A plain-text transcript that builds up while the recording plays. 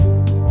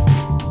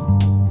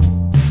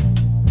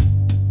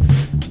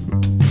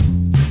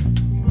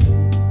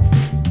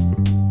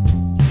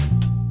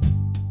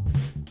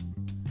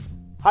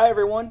Hi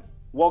everyone,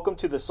 welcome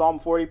to the Psalm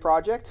 40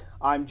 Project.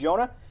 I'm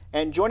Jonah,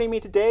 and joining me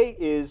today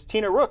is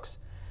Tina Rooks.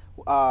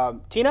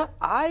 Tina,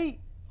 I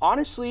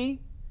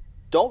honestly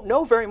don't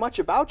know very much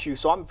about you,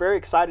 so I'm very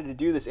excited to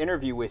do this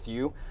interview with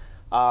you.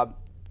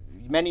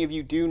 Many of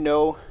you do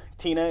know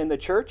Tina in the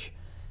church,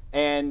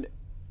 and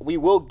we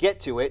will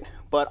get to it,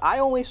 but I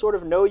only sort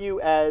of know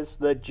you as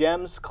the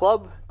GEMS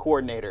Club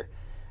coordinator.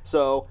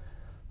 So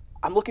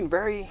I'm looking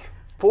very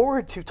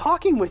forward to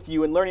talking with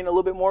you and learning a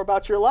little bit more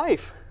about your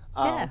life.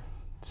 Yeah.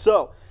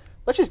 So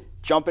let's just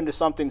jump into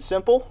something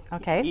simple.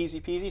 Okay. Easy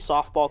peasy,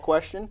 softball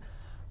question.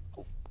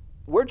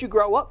 Where'd you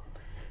grow up?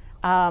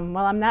 Well,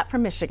 I'm not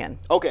from Michigan.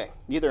 Okay,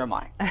 neither am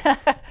I.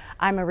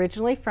 I'm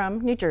originally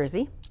from New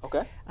Jersey.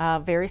 Okay. A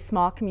very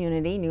small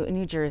community, Newton,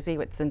 New Jersey.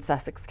 It's in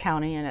Sussex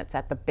County, and it's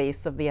at the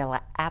base of the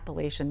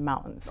Appalachian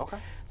Mountains. Okay.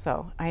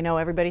 So I know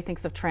everybody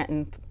thinks of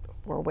Trenton.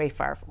 We're way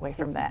far away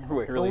from that.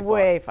 Really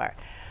way far.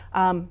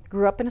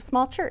 Grew up in a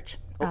small church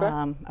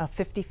Okay. of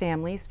 50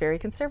 families, very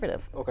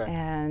conservative. Okay.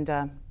 And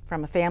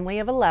from a family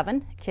of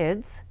 11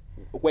 kids.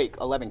 Wait,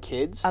 11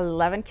 kids?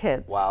 11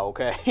 kids. Wow,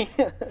 okay.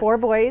 4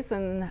 boys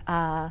and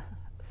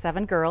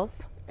 7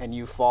 girls. And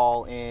you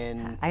fall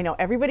in... I know,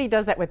 everybody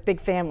does that with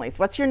big families.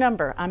 What's your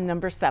number? I'm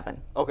number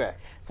 7. Okay.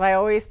 So I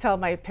always tell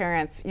my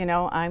parents,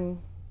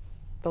 I'm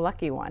the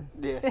lucky one.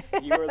 Yes,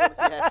 you are the...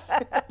 yes,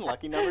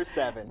 lucky number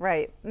 7.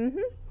 Right. Mm-hmm.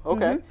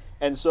 Okay. Mm-hmm.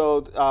 And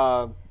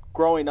so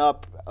growing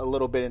up a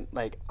little bit,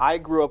 I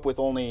grew up with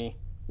only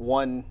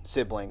one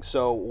sibling.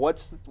 So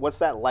what's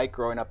that like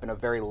growing up in a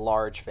very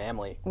large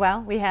family?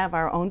 Well, we have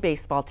our own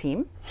baseball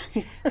team.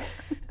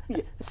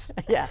 Yes.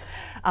 Yeah.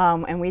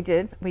 And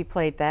we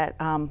played that.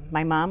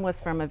 My mom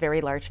was from a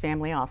very large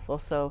family also.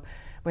 So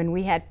when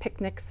we had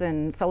picnics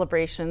and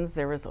celebrations,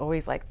 there was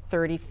always like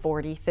 30,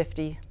 40,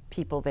 50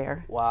 people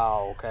there.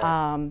 Wow,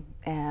 okay.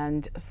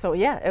 And so,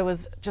 yeah, it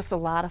was just a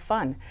lot of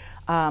fun.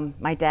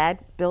 My dad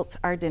built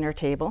our dinner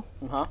table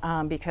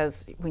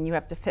because when you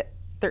have to fit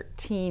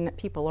 13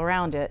 people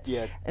around it,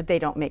 they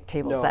don't make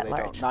tables that large. No,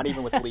 they don't. Not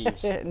even with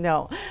leaves.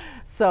 No.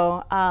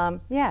 So,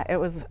 it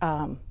was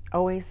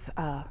always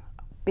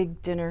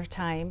big dinner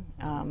time.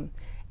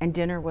 And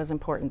dinner was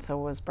important, so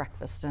it was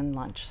breakfast and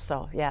lunch.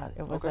 So, yeah,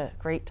 it was a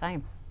great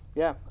time.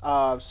 Yeah.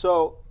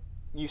 So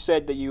you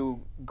said that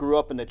you grew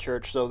up in the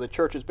church, so the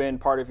church has been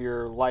part of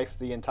your life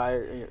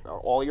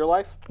all your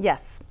life?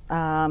 Yes.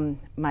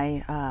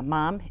 My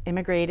mom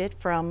immigrated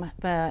from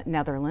the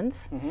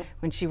Netherlands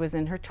when she was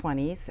in her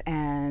 20s,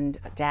 and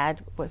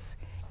Dad was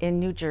in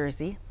New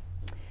Jersey.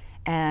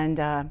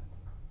 And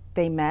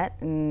they met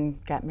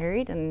and got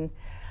married, and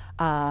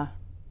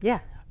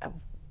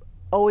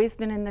always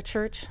been in the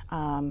church.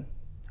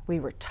 We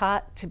were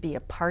taught to be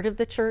a part of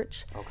the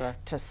church,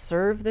 to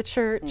serve the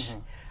church.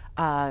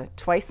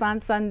 Twice on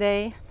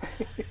Sunday.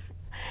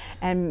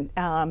 And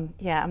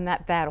I'm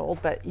not that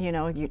old, but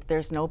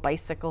there's no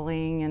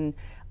bicycling and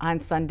on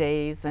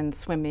Sundays and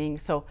swimming,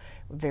 so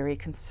very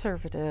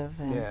conservative.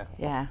 And,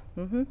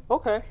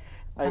 Okay.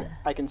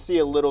 I can see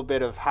a little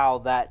bit of how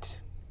that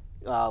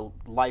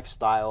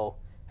lifestyle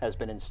has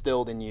been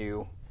instilled in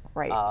you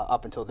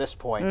up until this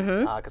point,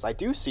 because I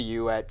do see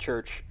you at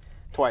church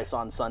twice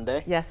on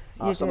Sunday. Yes,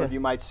 you do. Some of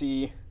you might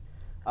see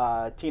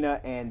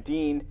Tina and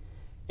Dean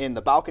in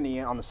the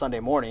balcony on the Sunday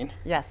morning.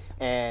 Yes.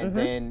 And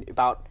then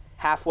about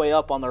halfway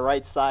up on the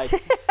right side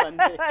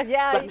Sunday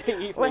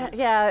evenings.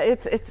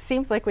 It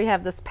seems like we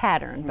have this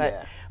pattern,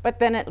 but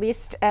then at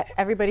least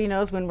everybody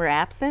knows when we're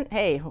absent,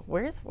 hey,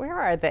 where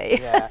are they?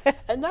 Yeah.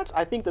 And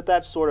I think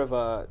that's sort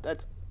of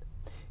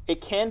it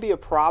can be a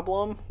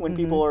problem when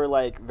people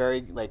are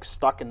very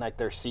stuck in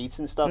their seats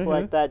and stuff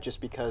like that,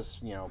 just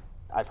because,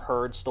 I've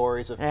heard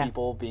stories of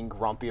people being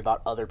grumpy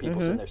about other people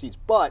sitting in their seats.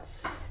 But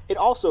it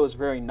also is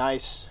very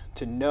nice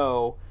to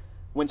know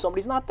when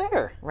somebody's not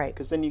there. Right.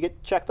 Because then you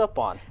get checked up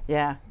on.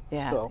 Yeah.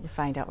 So, you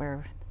find out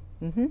where.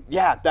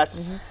 Yeah,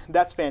 that's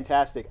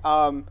fantastic.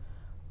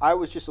 I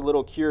was just a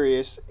little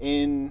curious,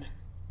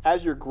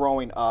 as you're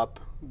growing up,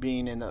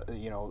 being in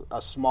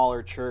a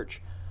smaller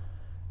church,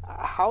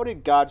 how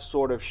did God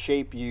sort of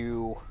shape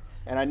you?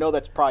 And I know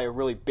that's probably a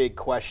really big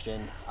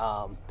question,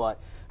 but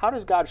how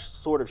does God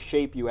sort of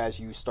shape you as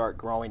you start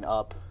growing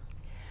up?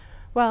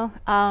 Well,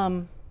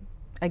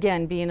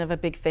 again, being of a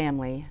big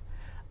family,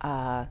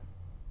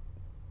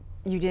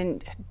 we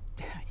didn't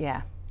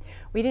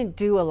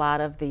do a lot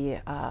of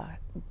the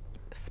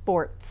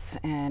sports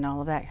and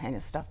all of that kind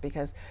of stuff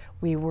because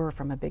we were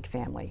from a big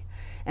family.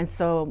 And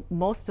so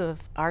most of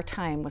our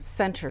time was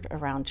centered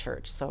around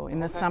church. So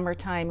in the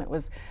summertime, it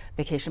was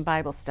Vacation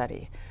Bible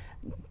Study,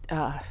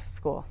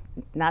 school.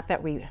 Not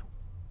that we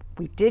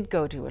did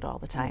go to it all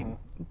the time,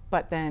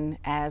 but then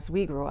as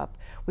we grew up,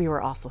 we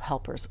were also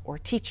helpers or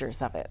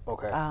teachers of it.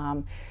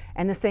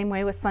 And the same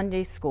way with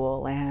Sunday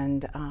school,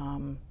 and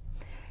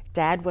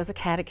Dad was a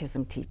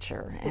catechism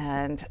teacher,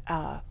 and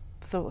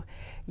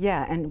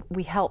and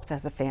we helped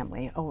as a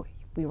family.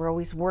 We were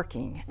always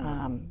working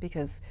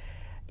because,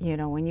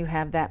 when you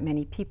have that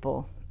many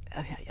people,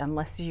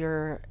 unless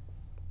you're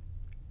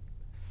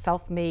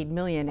self-made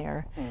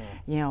millionaire,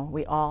 you know,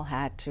 we all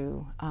had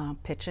to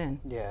pitch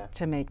in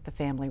to make the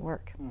family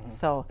work.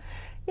 So,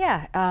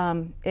 yeah,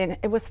 and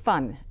it was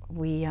fun.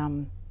 We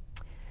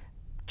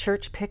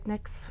church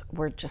picnics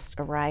were just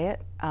a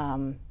riot.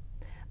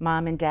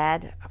 Mom and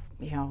Dad,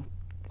 you know,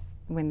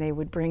 when they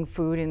would bring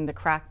food in the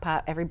crock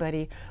pot,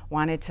 everybody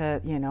wanted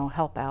to, you know,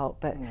 help out.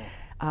 But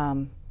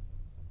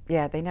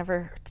yeah, they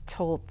never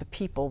told the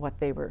people what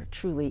they were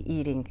truly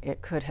eating.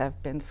 It could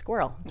have been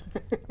squirrel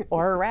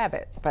or a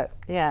rabbit, but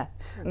yeah.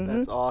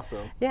 That's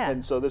awesome. Yeah.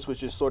 And so this was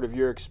just sort of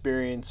your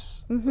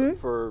experience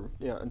for,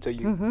 you know, until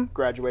you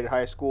graduated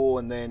high school,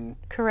 and then...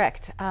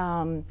 Correct.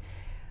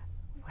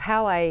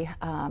 How I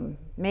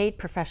made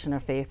profession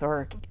of faith,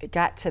 or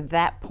got to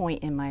that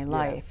point in my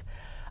life,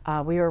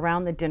 we were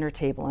around the dinner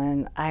table,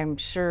 and I'm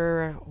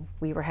sure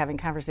we were having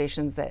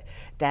conversations that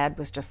Dad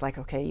was just like,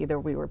 okay, either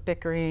we were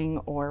bickering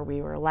or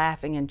we were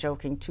laughing and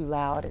joking too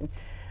loud. And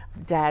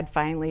Dad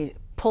finally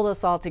pulled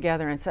us all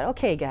together and said,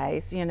 okay,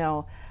 guys, you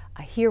know,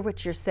 I hear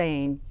what you're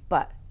saying,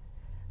 but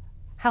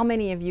how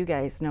many of you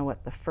guys know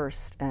what the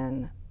first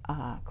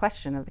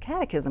question of the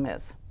catechism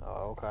is?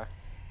 Oh, okay.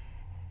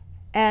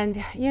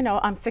 And, you know,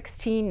 I'm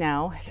 16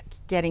 now,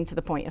 getting to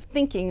the point of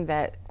thinking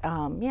that,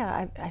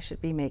 I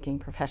should be making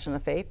profession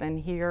of faith. And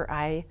here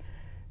I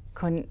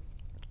couldn't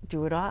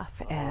do it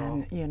off.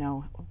 And, you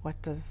know, what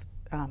does,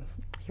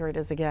 here it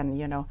is again,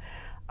 you know,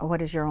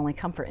 what is your only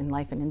comfort in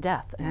life and in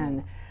death?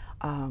 And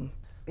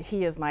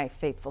he is my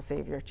faithful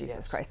Savior,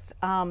 Jesus Christ.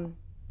 And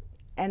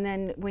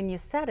then when you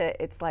said it,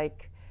 it's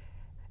like,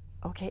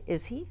 okay,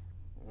 is he?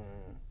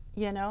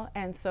 You know,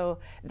 and so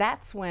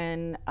that's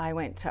when I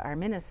went to our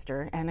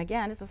minister, and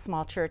again, it's a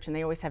small church and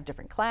they always have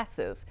different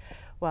classes.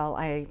 Well,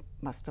 I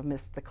must have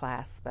missed the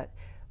class, but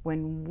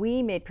when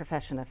we made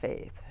profession of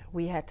faith,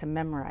 we had to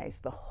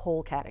memorize the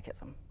whole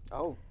catechism.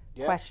 Oh,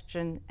 yeah.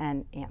 Question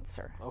and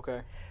answer.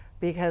 Okay.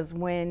 Because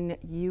when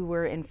you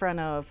were in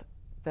front of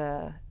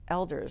the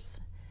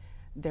elders,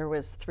 there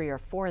was 3 or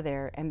 4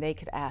 there, and they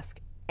could ask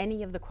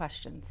any of the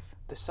questions.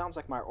 This sounds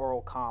like my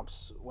oral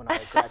comps when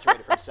I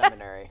graduated from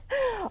seminary.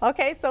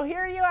 Okay, so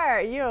here you are.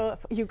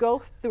 You go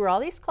through all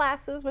these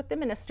classes with the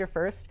minister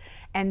first,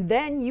 and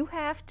then you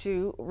have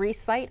to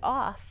recite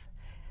off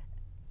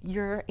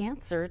your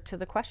answer to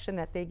the question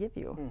that they give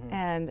you.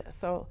 And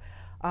so,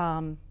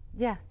 I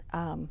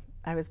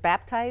was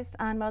baptized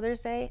on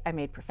Mother's Day. I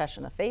made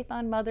profession of faith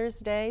on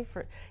Mother's Day.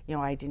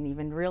 I didn't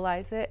even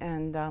realize it.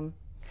 And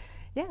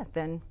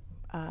then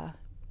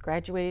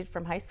graduated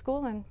from high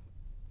school and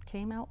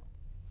came out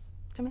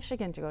to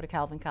Michigan to go to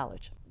Calvin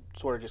College.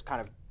 Sort of just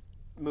kind of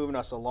moving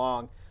us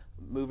along,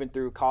 moving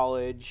through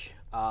college.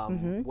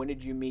 When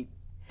did you meet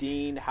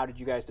Dean? How did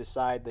you guys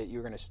decide that you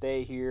were going to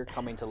stay here,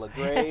 coming to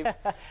LaGrave?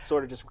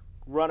 Sort of just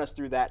run us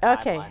through that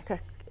timeline. Okay.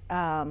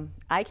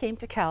 I came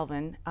to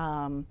Calvin.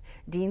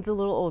 Dean's a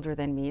little older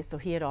than me, so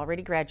he had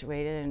already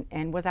graduated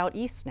and was out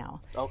east now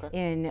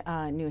in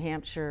New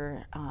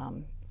Hampshire,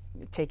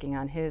 taking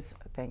on his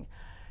thing.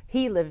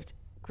 He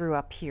grew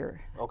up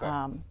here.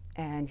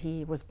 And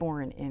he was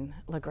born in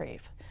LaGrave.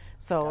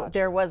 So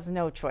there was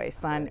no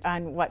choice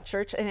on what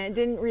church, and it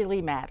didn't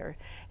really matter.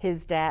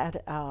 His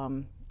dad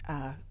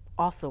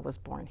also was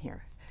born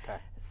here.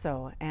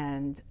 So,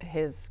 and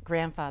his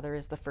grandfather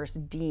is the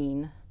first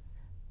dean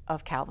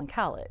of Calvin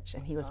College,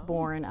 and he was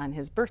born on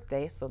his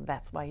birthday, so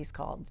that's why he's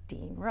called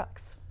Dean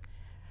Rooks.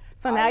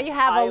 So now you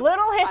have a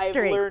little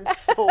history. I've learned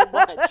so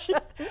much.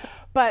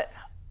 But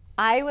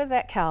I was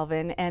at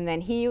Calvin, and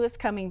then he was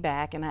coming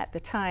back, and at the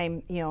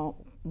time, you know,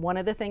 one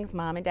of the things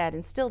Mom and Dad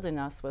instilled in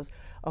us was,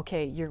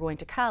 okay, you're going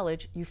to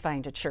college, you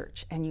find a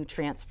church, and you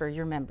transfer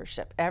your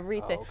membership,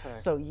 everything.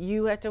 So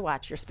you had to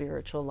watch your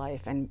spiritual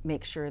life and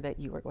make sure that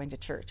you were going to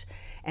church.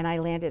 And I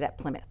landed at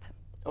Plymouth.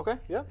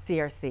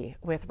 CRC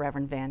with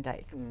Reverend Van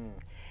Dyke.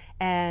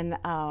 And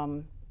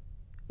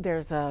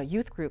there's a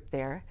youth group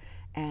there,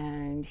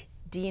 and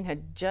Dean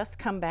had just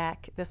come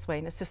back this way,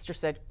 and his sister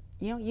said,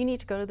 you know, you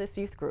need to go to this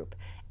youth group.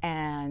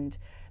 And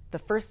the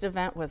first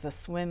event was a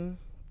swim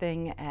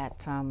thing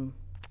at,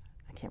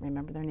 I can't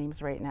remember their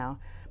names right now,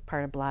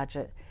 part of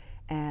Blodgett.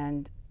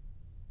 And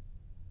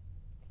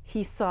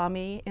he saw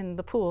me in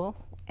the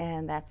pool,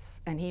 and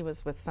he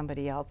was with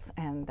somebody else,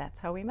 and that's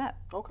how we met.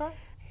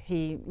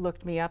 He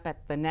looked me up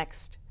at the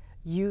next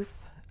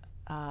youth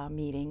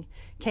meeting,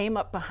 came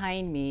up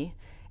behind me,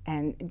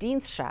 and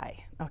Dean's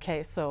shy.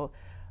 So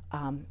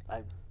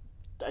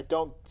I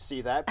don't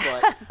see that,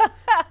 but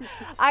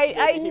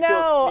I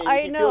know.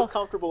 He feels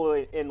comfortable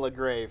in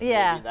LaGrave.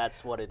 Maybe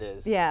that's what it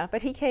is. Yeah,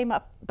 but he came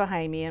up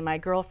behind me, and my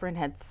girlfriend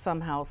had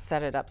somehow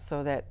set it up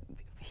so that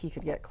he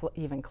could get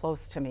even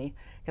close to me,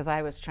 because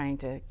I was trying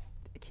to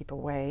keep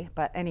away.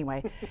 But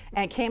anyway,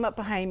 and came up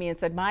behind me and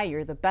said, "Ma,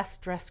 you're the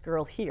best dressed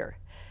girl here."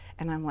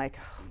 And I'm like,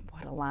 oh,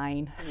 what a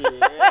line.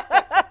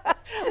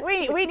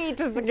 we need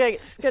to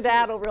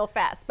skedaddle real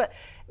fast. But,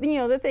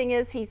 the thing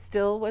is, he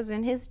still was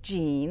in his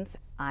jeans.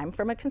 I'm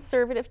from a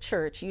conservative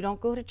church. You don't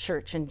go to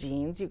church in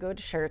jeans. You go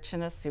to church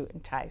in a suit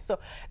and tie. So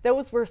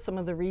those were some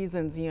of the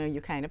reasons,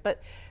 you kind of,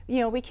 but,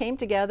 we came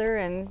together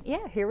and,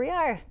 here we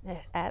are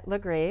at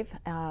LaGrave.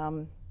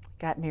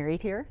 Got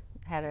married here,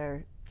 had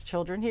our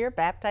children here,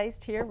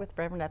 baptized here with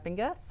Reverend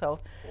Eppinga. So,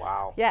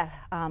 wow. Yeah,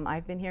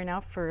 I've been here now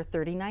for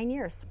 39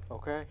 years.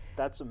 Okay,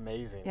 that's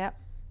amazing. Yep.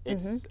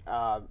 It's,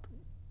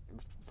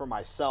 for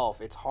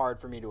myself, it's hard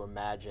for me to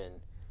imagine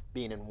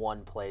being in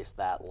one place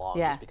that long,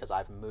 just because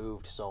I've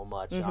moved so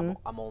much. I'm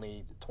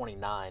only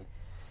 29,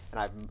 and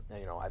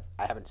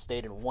I haven't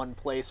stayed in one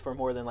place for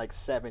more than like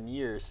 7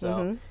 years.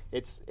 So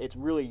it's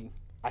really,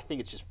 I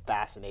think it's just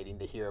fascinating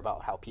to hear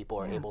about how people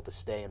are able to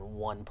stay in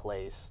one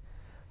place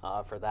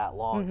for that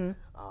long.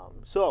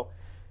 So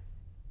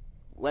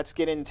let's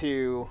get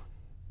into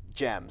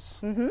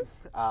GEMS.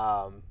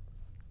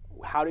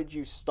 How did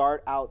you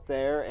start out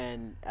there,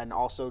 and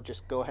also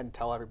just go ahead and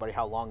tell everybody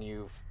how long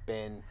you've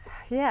been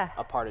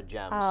a part of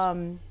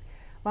GEMS.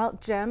 Well,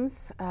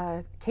 GEMS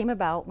came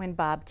about when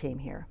Bob came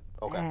here.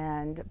 Okay.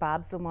 And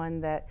Bob's the one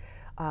that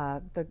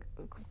the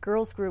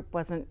girls group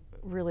wasn't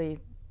really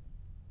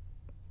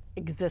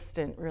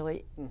existent,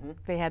 really.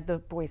 They had the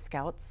Boy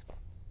Scouts,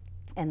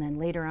 and then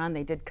later on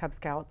they did Cub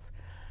Scouts.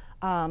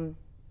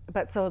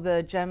 But so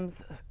the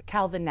GEMS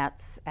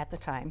Calvinettes at the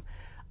time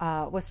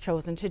was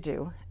chosen to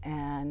do,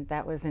 and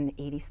that was in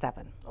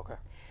 '87. Okay.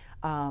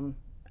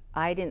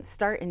 I didn't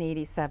start in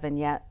 '87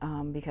 yet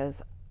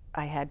because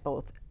I had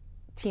both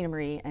Tina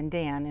Marie and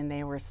Dan, and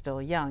they were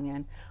still young,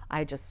 and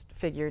I just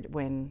figured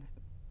when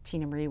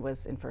Tina Marie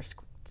was in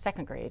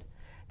second grade,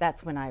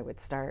 that's when I would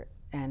start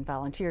and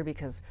volunteer,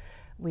 because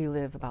we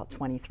live about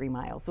 23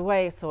 miles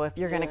away. So if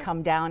you're going to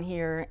come down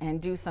here and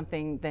do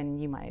something, then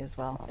you might as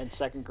well. And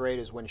second grade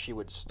is when she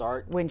would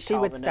start? When she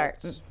would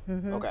start.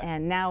 Okay.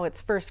 And now it's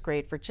first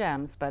grade for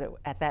GEMS, but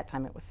at that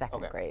time it was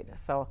second grade.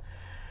 So,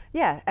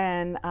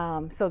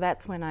 and so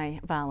that's when I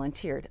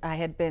volunteered. I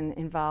had been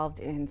involved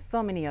in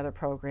so many other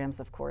programs,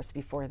 of course,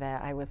 before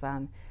that. I was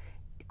on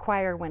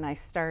choir when I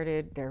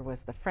started. There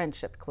was the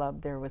Friendship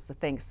Club. There was the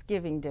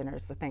Thanksgiving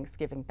dinners, the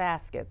Thanksgiving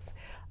baskets.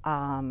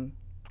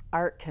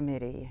 Art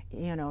committee,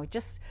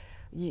 just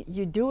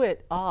you do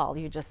it all.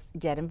 You just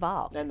get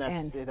involved, and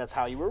that's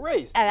how you were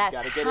raised. And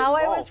that's how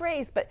I was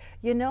raised. But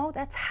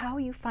that's how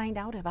you find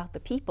out about the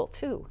people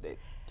too.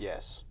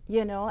 Yes.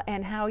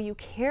 And how you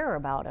care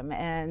about them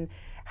and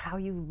how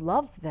you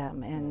love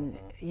them, and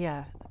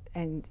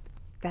and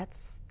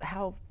that's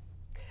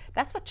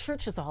what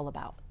church is all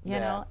about. You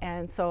know,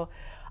 and so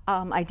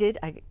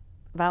I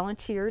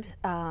volunteered,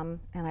 and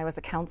I was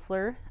a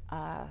counselor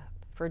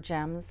for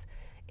GEMS.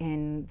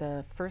 In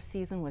the first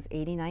season was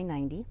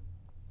 89-90,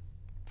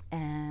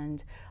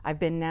 and I've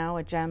been now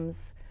a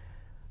GEMS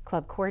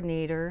club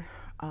coordinator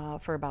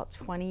for about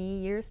 20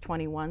 years,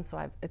 21,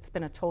 so it's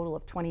been a total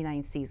of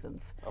 29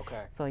 seasons.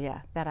 Okay. So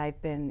that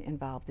I've been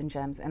involved in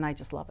GEMS, and I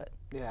just love it.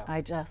 Yeah.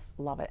 I just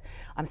love it.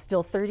 I'm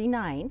still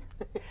 39,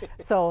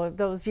 so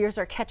those years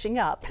are catching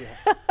up,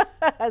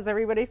 as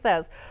everybody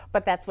says,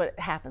 but that's what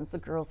happens. The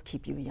girls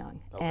keep you young,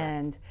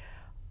 and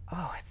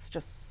it's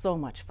just so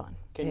much fun.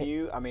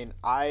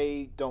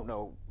 I don't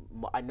know,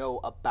 I know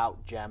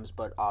about GEMS,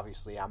 but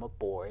obviously I'm a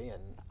boy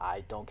and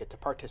I don't get to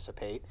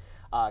participate.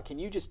 Can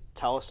you just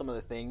tell us some of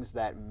the things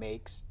that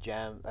makes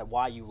GEMS,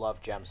 why you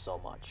love GEMS so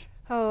much?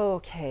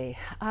 Okay.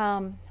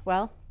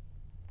 Well,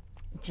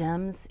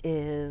 GEMS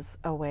is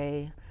a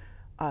way,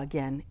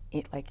 again,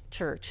 like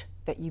church,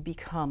 that you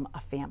become a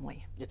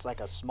family. It's like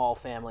a small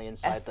family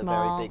inside the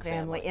very big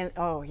family.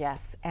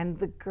 And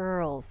the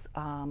girls,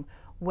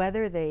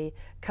 whether they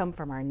come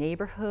from our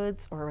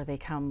neighborhoods or they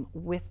come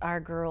with our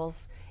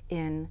girls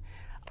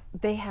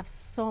they have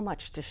so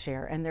much to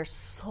share, and they're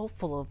so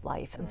full of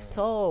life and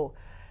so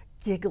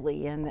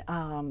giggly, and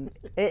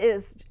it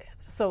is.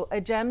 So a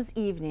GEMS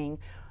evening,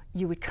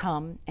 you would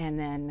come, and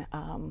then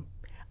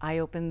I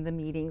open the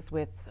meetings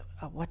with,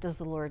 what does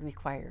the Lord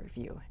require of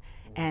you?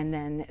 And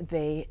then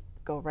they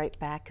go right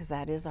back, because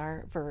that is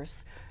our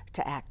verse,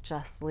 to act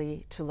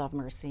justly, to love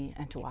mercy,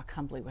 and to walk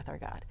humbly with our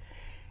God.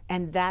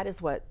 And that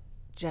is what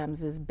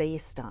GEMS is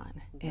based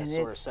on. And it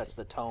sort of sets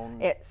the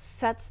tone. It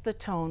sets the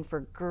tone for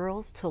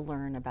girls to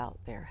learn about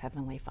their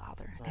Heavenly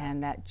Father,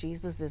 and that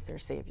Jesus is their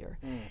Savior.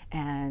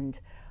 And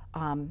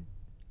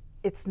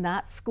it's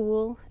not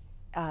school.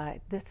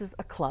 This is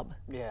a club.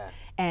 Yeah.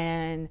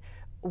 And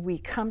we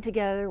come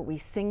together, we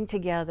sing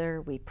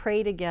together, we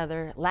pray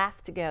together,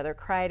 laugh together,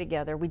 cry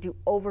together. We do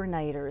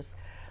overnighters.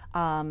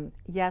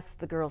 Yes,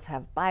 the girls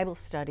have Bible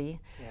study,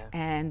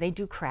 and they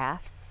do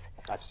crafts.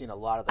 I've seen a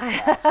lot of the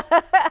crafts.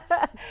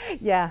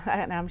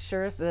 And I'm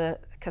sure the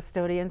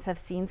custodians have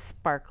seen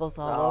sparkles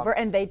all over,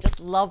 and they just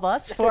love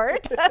us for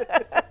it.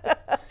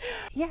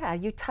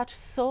 You touch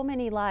so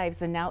many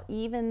lives, and now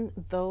even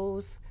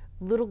those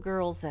little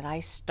girls that I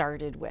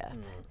started with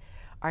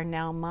are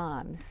now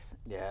moms.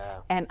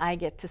 Yeah. And I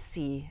get to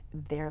see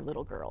their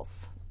little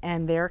girls,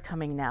 and they're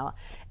coming now.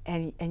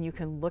 and you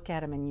can look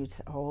at them and you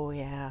say, oh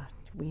yeah,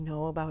 we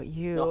know about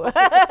you.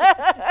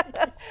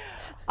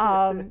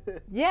 And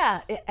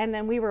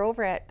then we were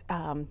over at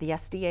the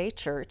SDA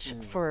church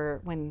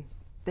for when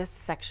this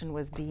section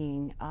was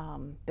being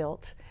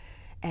built,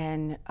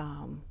 and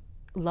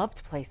loved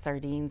to play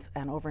sardines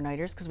and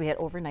overnighters, because we had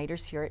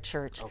overnighters here at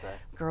church. Okay.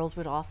 Girls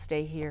would all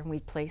stay here and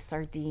we'd play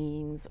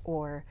sardines,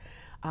 or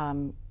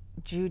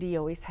Judy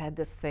always had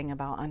this thing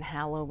about on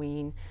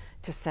Halloween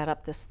to set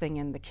up this thing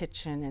in the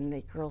kitchen, and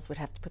the girls would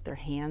have to put their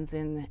hands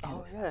in.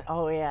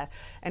 Oh yeah.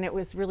 And it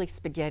was really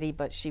spaghetti,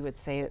 but she would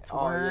say it's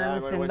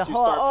worms. When the you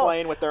whole, start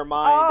playing with their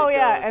mind. Oh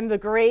yeah, goes. and the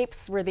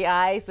grapes were the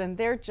eyes, and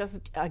they're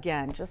just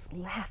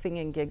laughing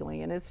and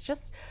giggling, and it's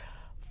just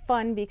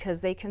fun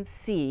because they can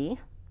see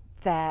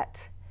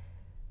that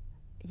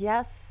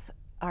yes,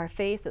 our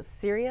faith is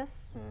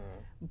serious,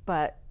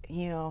 but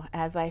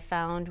as I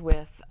found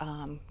with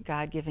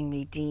God giving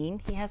me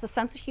Dean, he has a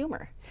sense of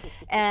humor.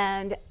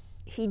 And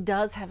he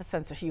does have a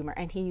sense of humor,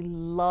 and he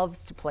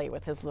loves to play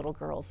with his little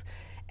girls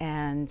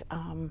and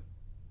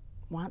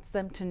wants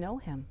them to know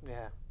him.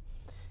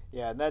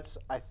 Yeah, and that's,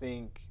 I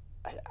think,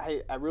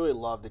 I really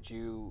love that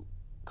you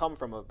come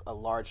from a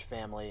large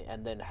family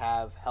and then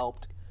have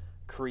helped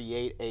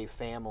create a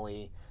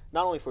family,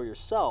 not only for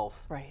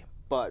yourself, right,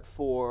 but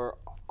for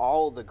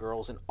all the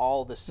girls in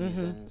all the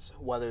seasons,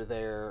 whether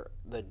they're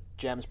the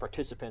GEMS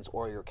participants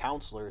or your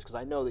counselors, because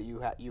I know that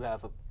you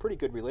have a pretty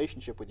good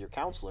relationship with your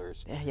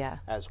counselors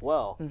as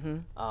well.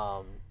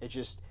 It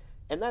just,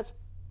 and that's,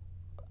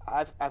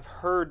 I've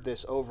heard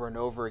this over and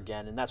over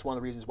again, and that's one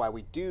of the reasons why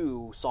we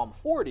do Psalm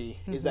 40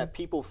 is that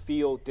people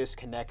feel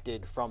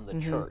disconnected from the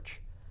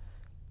church.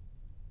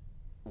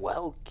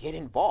 Well, get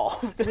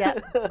involved. Yeah,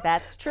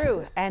 that's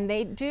true. And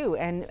they do.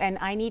 And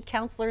I need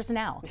counselors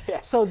now.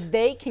 Yes. So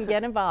they can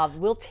get involved.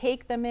 We'll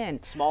take them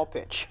in. Small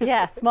pitch.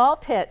 Yeah, small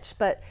pitch.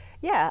 But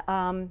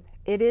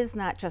it is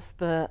not just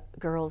the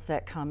girls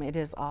that come, it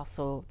is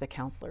also the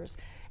counselors.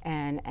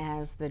 And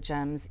as the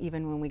GEMS,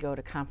 even when we go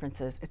to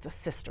conferences, it's a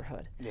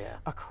sisterhood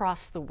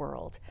across the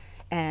world.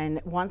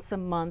 And once a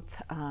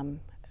month,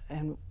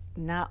 and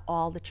not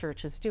all the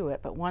churches do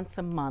it, but once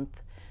a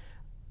month,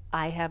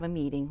 I have a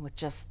meeting with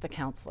just the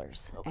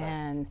counselors,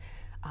 and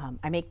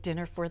I make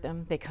dinner for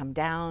them. They come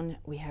down,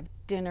 we have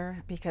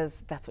dinner,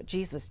 because that's what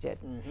Jesus did.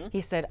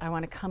 He said, I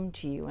want to come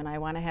to you and I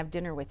want to have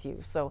dinner with you.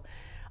 So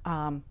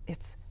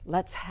it's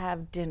let's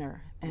have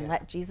dinner and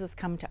let Jesus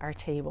come to our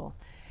table.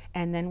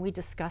 And then we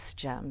discuss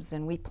GEMS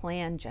and we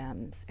plan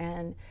GEMS,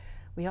 and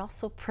we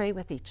also pray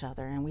with each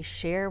other and we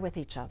share with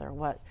each other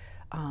what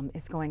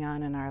is going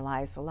on in our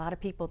lives. A lot of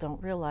people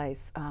don't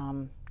realize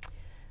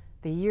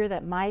the year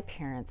that my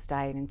parents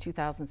died in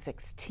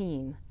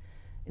 2016,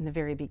 in the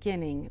very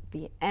beginning,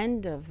 the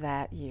end of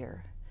that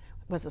year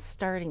was the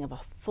starting of a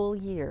full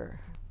year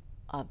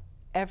of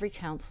every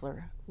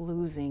counselor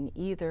losing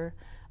either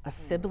a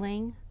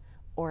sibling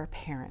or a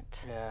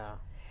parent. Yeah.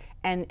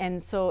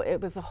 And so it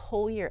was a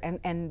whole year,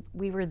 and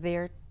we were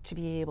there to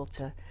be able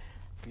to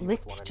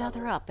lift each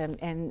other up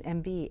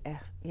and be,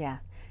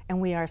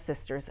 and we are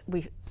sisters.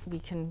 We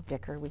can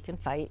bicker, we can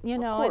fight,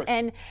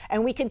 and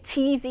we can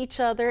tease each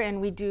other, and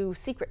we do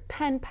secret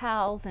pen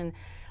pals, and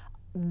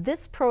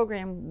this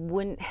program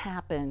wouldn't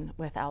happen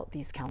without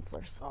these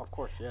counselors. Oh, of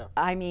course, yeah.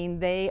 I mean,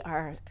 they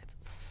are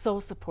so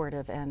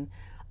supportive, and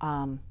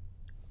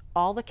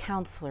all the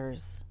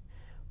counselors,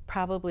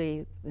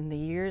 probably in the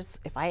years,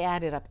 if I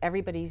added up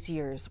everybody's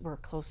years, we're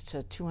close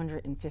to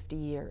 250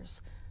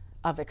 years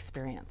of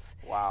experience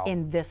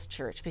in this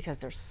church,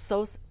 because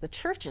the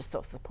church is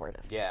so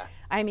supportive. Yeah.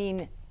 I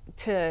mean,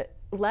 to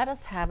let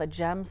us have a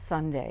GEM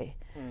Sunday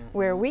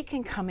where we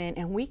can come in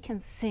and we can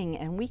sing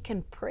and we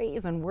can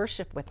praise and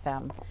worship with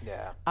them.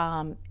 Yeah.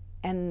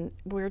 And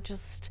we're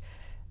just,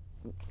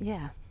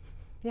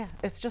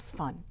 it's just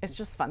fun. It's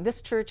just fun.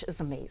 This church is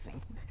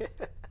amazing.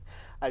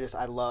 I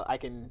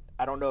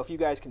don't know if you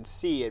guys can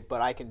see it,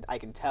 but I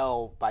can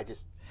tell by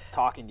just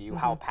talking to you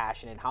how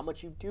passionate, how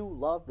much you do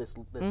love this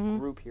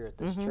group here at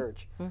this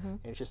church. And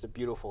it's just a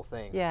beautiful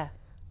thing. Yeah.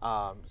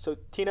 So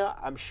Tina,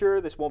 I'm sure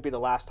this won't be the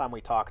last time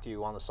we talk to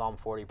you on the Psalm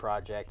 40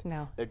 project.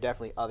 No. There are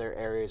definitely other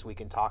areas we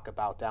can talk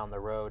about down the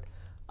road.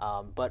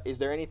 But is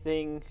there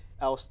anything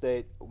else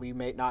that we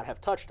may not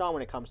have touched on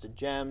when it comes to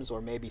GEMS,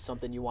 or maybe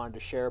something you wanted to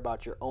share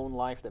about your own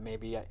life that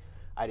maybe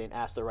I didn't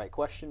ask the right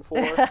question for?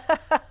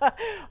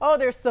 Oh,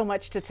 there's so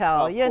much to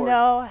tell, of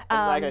course.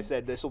 And like I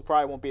said, this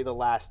probably won't be the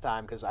last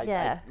time, because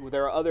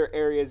there are other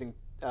areas and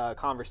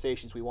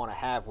conversations we want to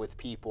have with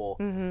people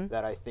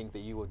that I think that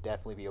you would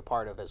definitely be a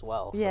part of as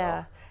well.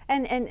 Yeah,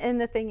 so.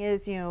 And the thing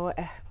is,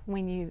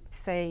 when you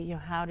say,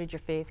 how did your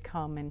faith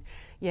come? And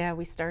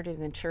we started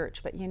in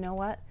church, but you know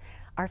what?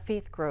 Our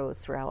faith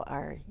grows throughout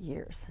our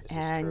years. This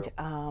is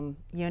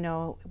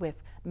true. With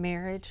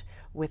marriage,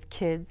 with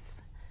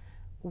kids,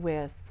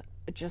 with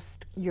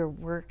just your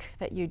work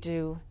that you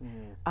do,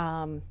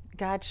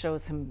 God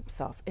shows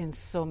himself in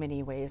so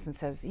many ways and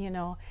says,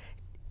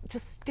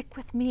 just stick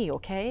with me,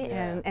 okay?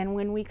 Yeah. And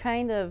when we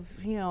kind of,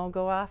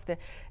 go off,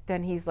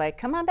 then he's like,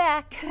 come on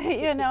back,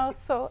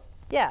 So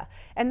Yeah,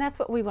 and that's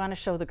what we want to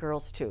show the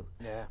girls too.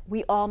 Yeah.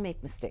 We all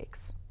make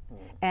mistakes,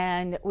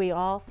 and we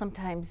all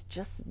sometimes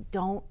just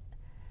don't,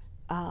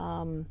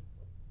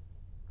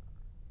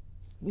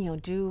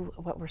 do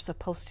what we're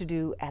supposed to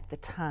do at the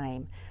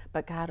time.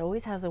 But God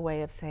always has a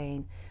way of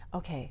saying,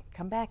 okay,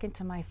 come back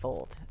into my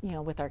fold,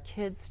 with our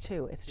kids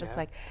too. It's just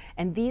like,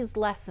 and these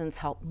lessons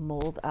help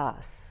mold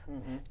us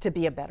to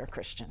be a better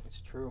Christian.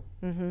 It's true.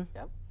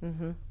 Yep.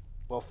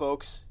 Well,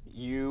 folks,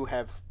 you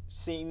have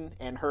seen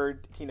and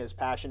heard Tina's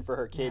passion for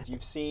her kids.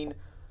 You've seen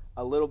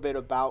a little bit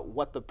about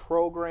what the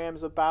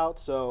program's about.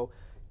 So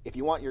if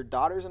you want your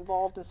daughters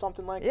involved in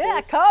something like this.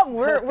 Yeah, come.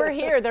 We're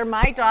here. They're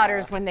my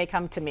daughters when they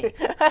come to me.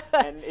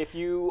 And if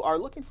you are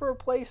looking for a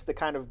place to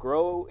kind of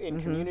grow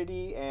in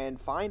community and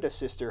find a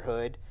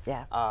sisterhood,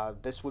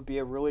 this would be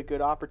a really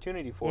good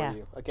opportunity for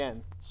you.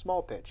 Again,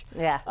 small pitch.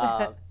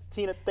 Yeah.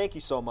 Tina, thank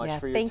you so much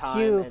for your time. Thank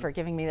you for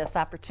giving me this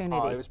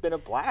opportunity. It's been a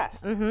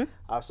blast.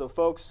 So,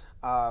 folks,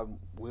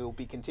 we'll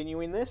be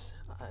continuing this.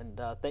 And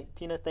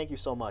Tina, thank you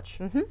so much.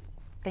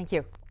 Thank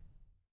you.